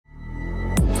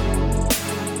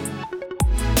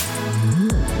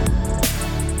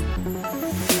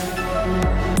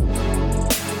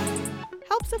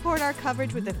support our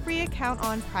coverage with a free account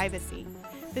on Privacy,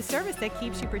 the service that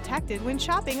keeps you protected when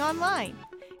shopping online.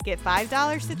 Get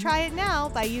 $5 to try it now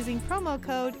by using promo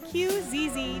code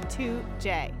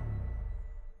QZZ2J.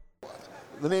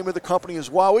 The name of the company is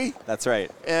Wowie. That's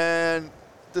right. And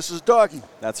this is Doggy.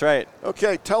 That's right.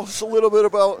 Okay, tell us a little bit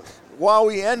about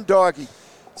Wowie and Doggy.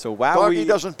 So Wowie... Doggy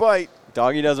doesn't bite.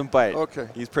 Doggy doesn't bite. Okay.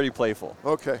 He's pretty playful.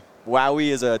 Okay. Wowie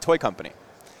is a toy company.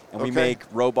 And we make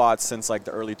robots since like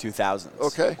the early 2000s.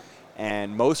 Okay.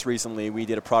 And most recently, we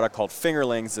did a product called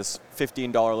Fingerlings, this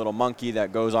 $15 little monkey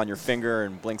that goes on your finger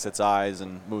and blinks its eyes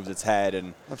and moves its head.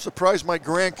 And I'm surprised my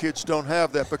grandkids don't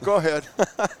have that, but go ahead.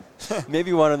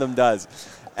 Maybe one of them does.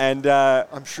 And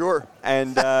I'm sure.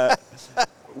 And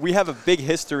we have a big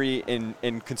history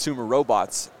in consumer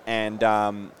robots.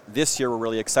 And this year, we're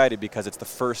really excited because it's the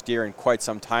first year in quite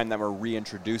some time that we're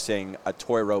reintroducing a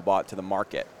toy robot to the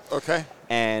market. Okay.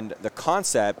 And the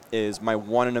concept is my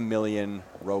 1 in a million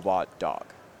robot dog.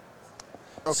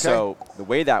 Okay. So the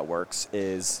way that works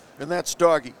is... And that's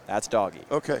Doggy. That's Doggy.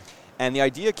 Okay. And the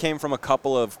idea came from a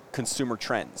couple of consumer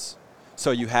trends.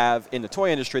 So you have, in the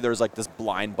toy industry, there's like this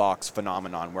blind box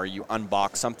phenomenon where you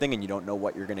unbox something and you don't know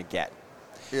what you're going to get.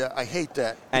 Yeah, I hate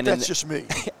that. And that's just me.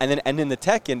 And in the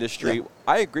tech industry,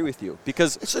 I agree with you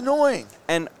because... It's annoying.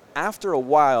 And after a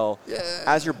while,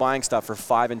 as you're buying stuff for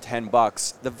 $5 and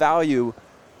 $10, the value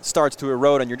starts to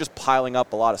erode and you're just piling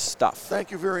up a lot of stuff.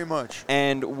 Thank you very much.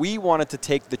 And we wanted to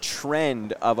take the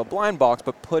trend of a blind box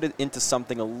but put it into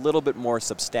something a little bit more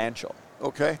substantial.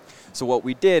 Okay. So what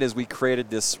we did is we created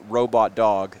this robot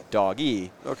dog,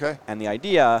 Doggy. Okay. And the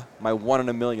idea, my 1 in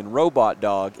a million robot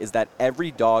dog, is that every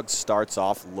dog starts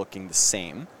off looking the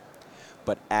same.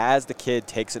 But as the kid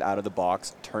takes it out of the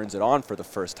box, turns it on for the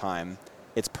first time,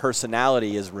 its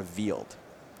personality is revealed.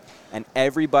 And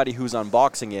everybody who's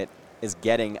unboxing it is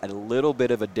getting a little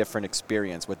bit of a different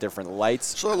experience with different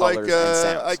lights, colors, and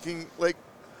sounds. I can, like,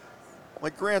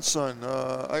 my grandson,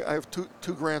 I have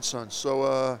two grandsons,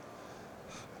 so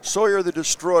Sawyer the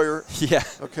Destroyer. Yeah.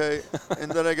 Okay,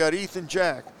 and then I got Ethan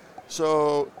Jack.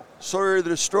 So Sawyer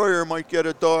the Destroyer might get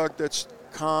a dog that's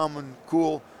calm and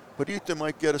cool, but Ethan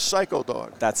might get a psycho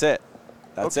dog. That's it.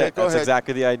 That's okay, it. That's ahead.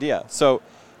 Exactly the idea. So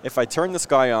if I turn this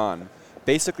guy on,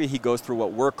 basically he goes through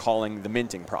what we're calling the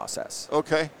minting process.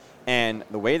 Okay. And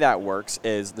the way that works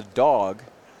is the dog,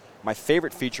 my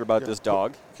favorite feature about this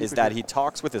dog is that he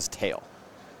talks with his tail.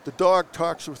 The dog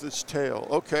talks with his tail.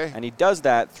 Okay. And he does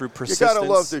that through persistence. You got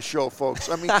to love this show, folks.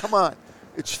 I mean, come on.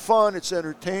 It's fun. It's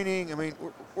entertaining. I mean,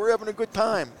 we're having a good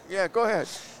time. Yeah, go ahead.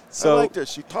 So I like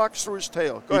this. He talks through his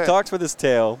tail. Go ahead. He talks with his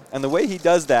tail. And the way he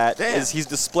does that is he's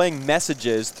displaying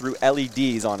messages through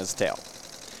LEDs on his tail.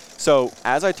 So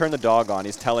as I turn the dog on,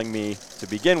 he's telling me, to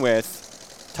begin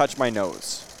with, touch my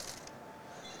nose.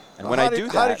 And when I do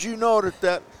that... How did you know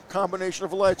that combination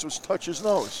of lights was touch his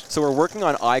nose? So we're working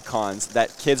on icons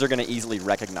that kids are going to easily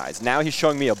recognize. Now he's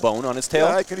showing me a bone on his tail.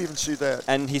 Yeah, I can even see that.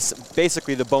 And he's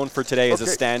basically, the bone for today is a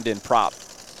stand-in prop.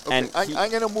 Okay, and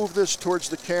I'm going to move this towards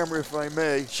the camera if I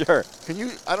may. Sure. Can you,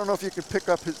 I don't know if you can pick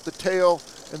up the tail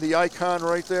and the icon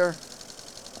right there.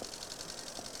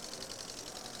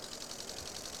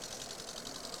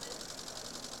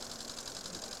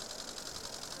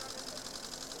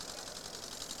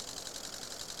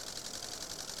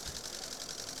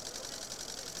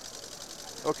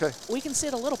 Okay. We can see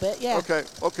it a little bit, yeah.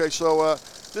 Okay, so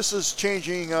this is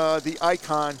changing the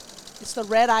icon. It's the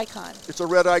red icon. It's a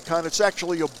red icon. It's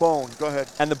actually a bone. Go ahead.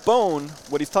 And the bone,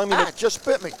 what he's telling me... it just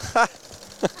bit me.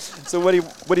 So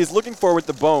what he's looking for with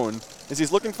the bone is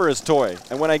he's looking for his toy.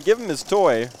 And when I give him his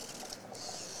toy,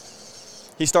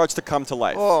 he starts to come to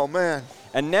life. Oh, man.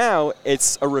 And now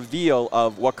it's a reveal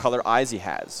of what color eyes he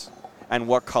has and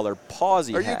what color paws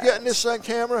he has. Are you getting this on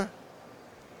camera?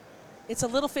 It's a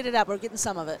little fitted up. We're getting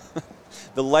some of it.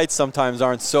 The lights sometimes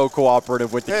aren't so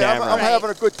cooperative with the camera. I'm having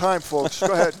a good time, folks.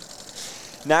 Go ahead.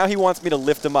 Now he wants me to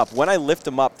lift him up. When I lift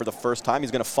him up for the first time, he's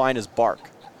going to find his bark.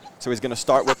 So he's going to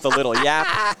start with the little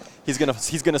yap. He's going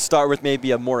to start with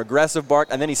maybe a more aggressive bark,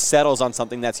 and then he settles on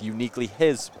something that's uniquely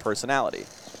his personality.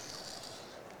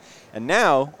 And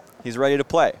now he's ready to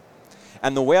play.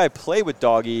 And the way I play with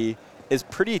Doggy is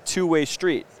pretty two-way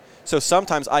street. So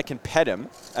sometimes I can pet him,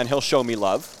 and he'll show me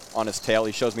love. On his tail,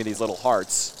 he shows me these little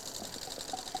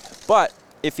hearts. But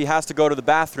if he has to go to the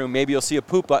bathroom, maybe you'll see a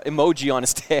poop emoji on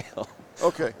his tail.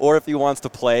 Okay. Or if he wants to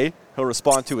play, he'll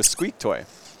respond to a squeak toy.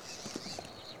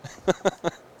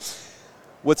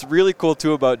 What's really cool,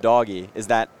 too, about Doggy is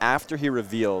that after he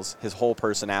reveals his whole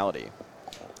personality,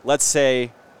 let's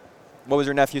say, what was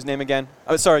your nephew's name again?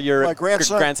 Oh, sorry, your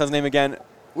grandson's name again.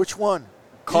 Which one?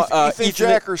 Ethan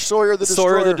Jack or Sawyer the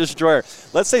Destroyer? Sawyer the Destroyer.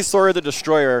 Let's say Sawyer the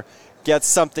Destroyer gets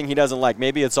something he doesn't like,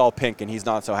 maybe it's all pink and he's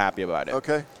not so happy about it.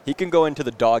 Okay. He can go into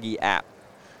the Doggy app.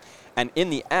 And in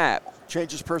the app,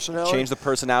 Change his personality? change the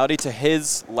personality to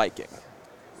his liking.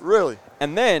 Really?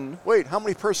 And then, Wait, how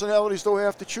many personalities do I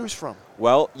have to choose from?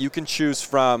 well, you can choose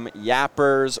from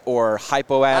yappers or I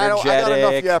got enough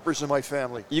hypoenergetic. yappers in my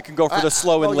family. You can go for the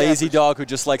slow and no lazy yappers. dog who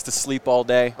just likes to sleep all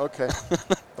day. Okay.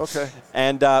 Okay.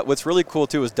 And what's really cool,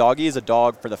 too, is Doggy is a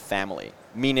dog for the family,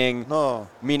 meaning No.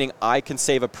 I can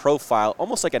save a profile,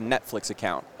 almost like a Netflix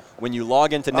account. When you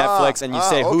log into Netflix and you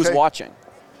say who's okay. watching.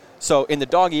 So in the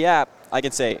Doggy app, I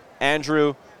can say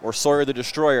Andrew or Sawyer the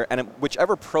Destroyer, and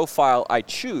whichever profile I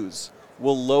choose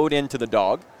will load into the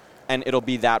dog, and it'll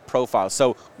be that profile.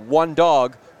 So one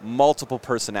dog, multiple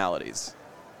personalities.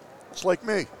 It's like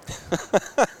me.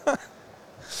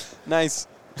 Nice.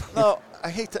 Now, I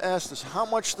hate to ask this. How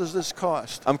much does this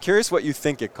cost? I'm curious what you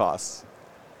think it costs.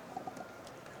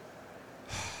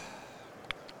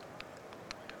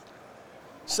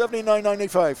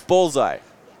 $79.95. Bullseye.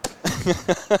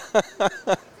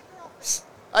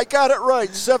 I got it right.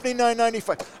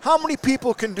 $79.95. How many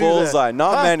people can do that? Bullseye.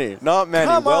 Not Huh? many. Not many.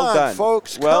 Come well on, done.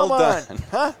 folks. Well Come done. on.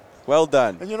 Huh? Well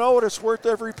done. And you know what? It's worth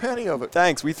every penny of it.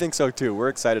 Thanks. We think so too. We're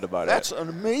excited about That's it. an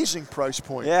amazing price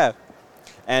point. Yeah.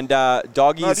 And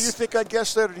Doggy's. Now, do you think I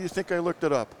guessed that, or do you think I looked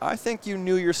it up? I think you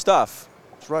knew your stuff.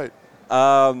 That's right.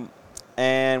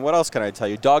 And what else can I tell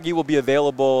you? Doggy will be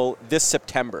available this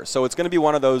September. So it's going to be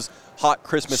one of those hot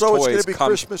Christmas So toys. it's going to be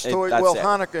Christmas toy. That's Well, it.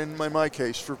 Hanukkah in my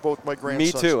case for both my Me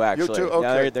grandsons. too, actually. You too?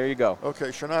 Okay. Yeah, there you go. Okay,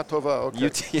 Shana Tova.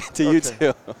 Okay. You Okay.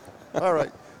 too. All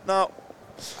right. Now,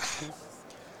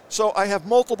 so I have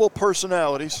multiple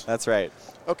personalities. That's right.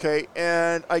 Okay,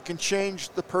 and I can change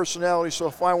the personality. So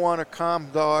if I want a calm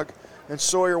dog and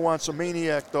Sawyer wants a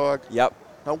maniac dog, Yep.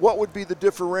 now what would be the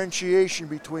differentiation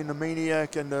between the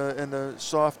maniac and the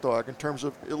soft dog in terms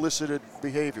of elicited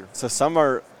behavior?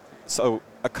 So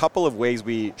a couple of ways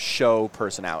we show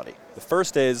personality. The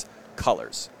first is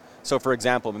colors. So for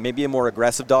example, maybe a more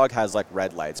aggressive dog has like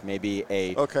red lights. Maybe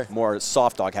a more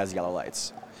soft dog has yellow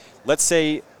lights. Let's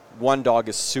say one dog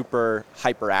is super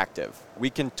hyperactive. We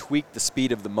can tweak the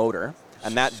speed of the motor,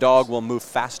 and that dog will move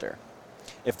faster.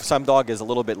 If some dog is a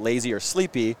little bit lazy or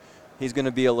sleepy, he's going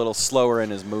to be a little slower in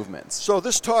his movements. So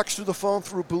this talks to the phone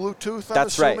through Bluetooth, I'm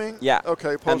That's assuming? right, yeah.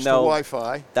 Okay, And opposed to they'll-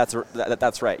 Wi-Fi.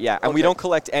 That's right, yeah. And Okay. we don't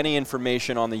collect any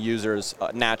information on the users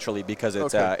naturally because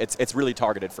it's Okay. it's really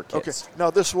targeted for Okay. kids. Now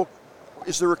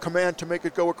is there a command to make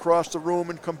it go across the room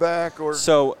and come back, or?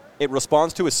 So it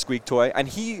responds to a squeak toy, and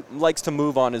he likes to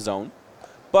move on his own.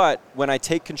 But when I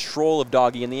take control of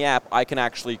Doggy in the app, I can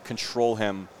actually control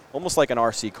him almost like an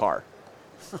RC car.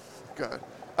 God,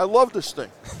 I love this thing.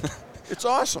 It's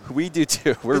awesome. We do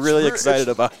too. We're It's really re- excited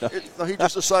it's- about it. No, he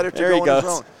just decided to There go he on his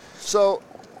goes. own. So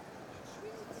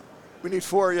we need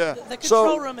 4, yeah. The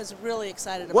control So room is really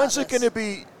excited about when's this. it going to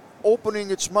be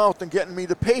opening its mouth and getting me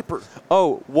the paper?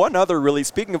 Oh, one other really,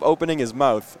 speaking of opening his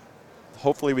mouth,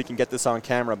 hopefully we can get this on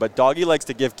camera, but Doggy likes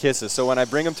to give kisses. So when I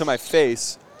bring him to my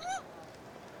face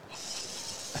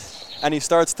and he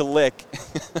starts to lick,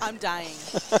 I'm dying.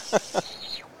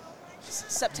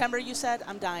 September, you said?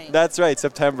 I'm dying. that's right,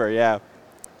 September, yeah.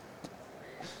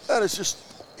 That is just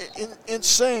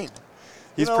insane.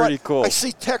 He's You know pretty what? cool. I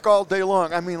see tech all day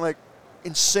long. I mean, like,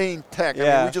 insane tech. I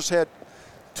Yeah. mean, we just had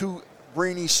 2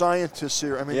 brainy scientists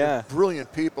here. I mean, Yeah. they're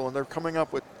brilliant people, and they're coming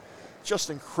up with just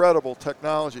incredible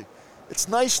technology. It's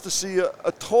nice to see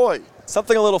a toy.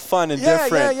 Something a little fun and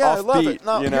different, Yeah, offbeat, I love it.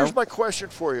 Now, you know? here's my question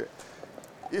for you.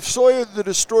 If Sawyer the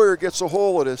Destroyer gets a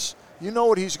hold of this, you know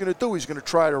what he's going to do. He's going to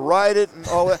try to ride it and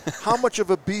all that. How much of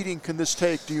a beating can this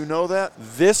take? Do you know that?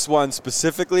 This one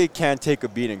specifically can't take a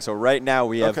beating. So right now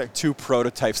we have Okay. 2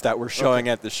 prototypes that we're showing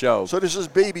at the show. So this is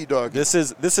baby dog. This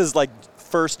is like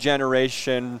first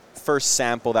generation, first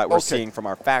sample that we're Okay. seeing from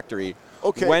our factory.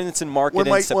 Okay. When it's in market when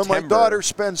in September. my daughter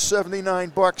spends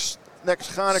 $79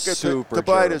 next Hanukkah super to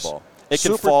buy this. durable. It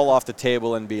can super- fall off the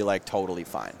table and be like totally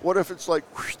fine. What if it's like?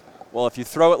 Well, if you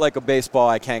throw it like a baseball,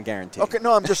 I can't guarantee. Okay,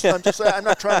 no, I'm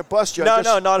not trying to bust you. No,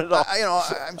 not at all. I know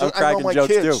I'm I know cracking my jokes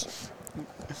kids. too.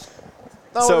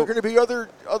 Now, So- are there going to be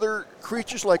other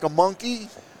creatures like a monkey?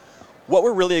 What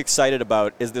we're really excited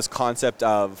about is this concept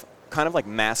of kind of like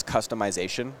mass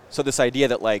customization. So this idea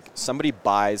that like somebody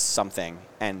buys something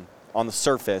and on the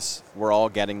surface we're all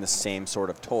getting the same sort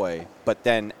of toy, but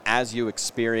then as you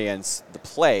experience the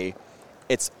play,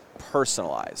 it's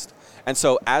personalized. And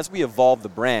so as we evolve the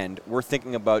brand, we're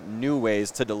thinking about new ways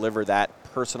to deliver that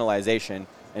personalization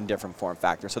in different form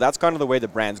factors. So that's kind of the way the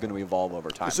brand's going to evolve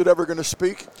over time. Is it ever going to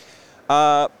speak?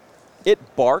 It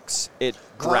barks, it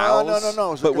growls.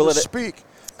 No. Is it but will going it to speak?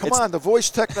 Come on, the voice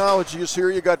technology is here.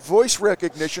 You got voice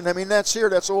recognition. I mean, that's here.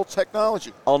 That's old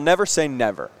technology. I'll never say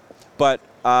never, but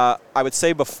I would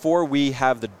say before we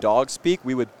have the dog speak,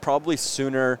 we would probably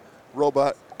sooner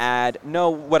Robot. add. No,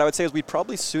 what I would say is we'd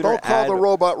probably sooner Don't call add. the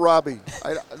robot Robbie.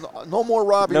 No more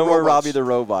Robbie. No more robots. Robbie the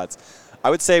robots. I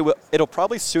would say it'll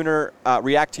probably sooner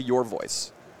react to your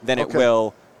voice than it Okay.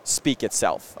 will speak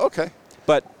itself. Okay.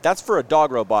 But that's for a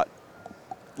dog robot.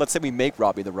 Let's say we make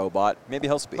Robbie the robot. Maybe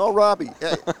he'll speak. No Robbie.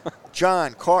 Hey,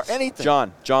 John, Car, anything.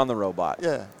 John the robot.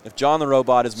 Yeah. If John the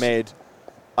robot is made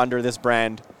under this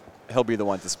brand, he'll be the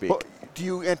one to speak. But do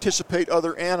you anticipate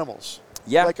other animals?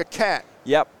 Yeah. Like a cat.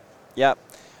 Yep.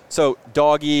 So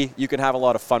doggy, you can have a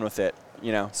lot of fun with it.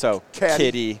 So Catty.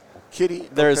 kitty. Kitty.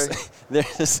 There's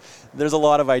okay. there's a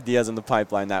lot of ideas in the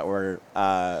pipeline that we're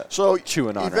So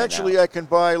chewing on eventually right now. I can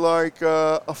buy like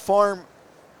a farm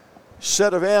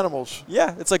set of animals.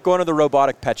 Yeah, it's like going to the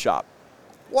robotic pet shop.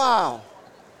 Wow.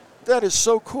 That is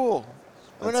so cool.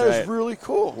 I mean, That's that is right. really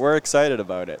cool. We're excited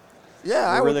about it.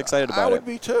 Yeah, We're really excited about I it. would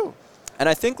be too. And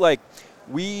I think like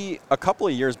a couple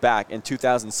of years back in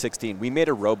 2016, we made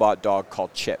a robot dog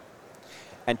called Chip.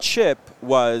 And Chip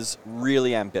was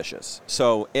really ambitious.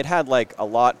 So it had like a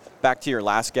lot, back to your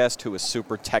last guest who was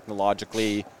super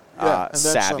technologically Yeah, and then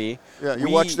some. savvy. Yeah, you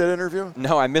watched that interview?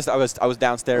 No, I missed. I was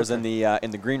downstairs Okay.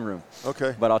 in the green room.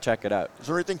 Okay. But I'll check it out. Is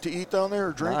there anything to eat down there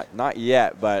or drink? Not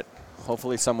yet, but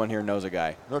hopefully someone here knows a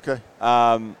guy. Okay.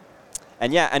 And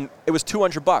it was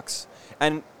 $200,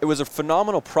 and it was a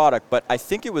phenomenal product. But I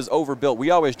think it was overbuilt. We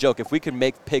always joke if we could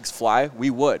make pigs fly, we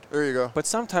would. There you go. But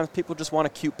sometimes people just want a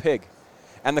cute pig,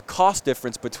 and the cost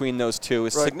difference between those two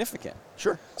is Right. significant.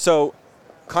 Sure. So,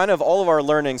 kind of all of our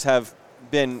learnings have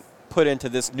been put into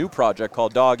this new project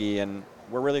called Doggy, and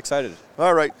we're really excited.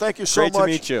 All right. Thank you so Great to much.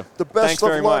 meet you. The best Thanks of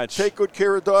very luck. much. Take good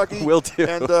care of Doggy. Will do.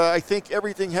 And I think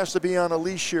everything has to be on a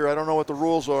leash here. I don't know what the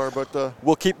rules are, but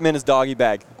We'll keep him in his doggy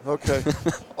bag. okay.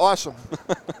 Awesome.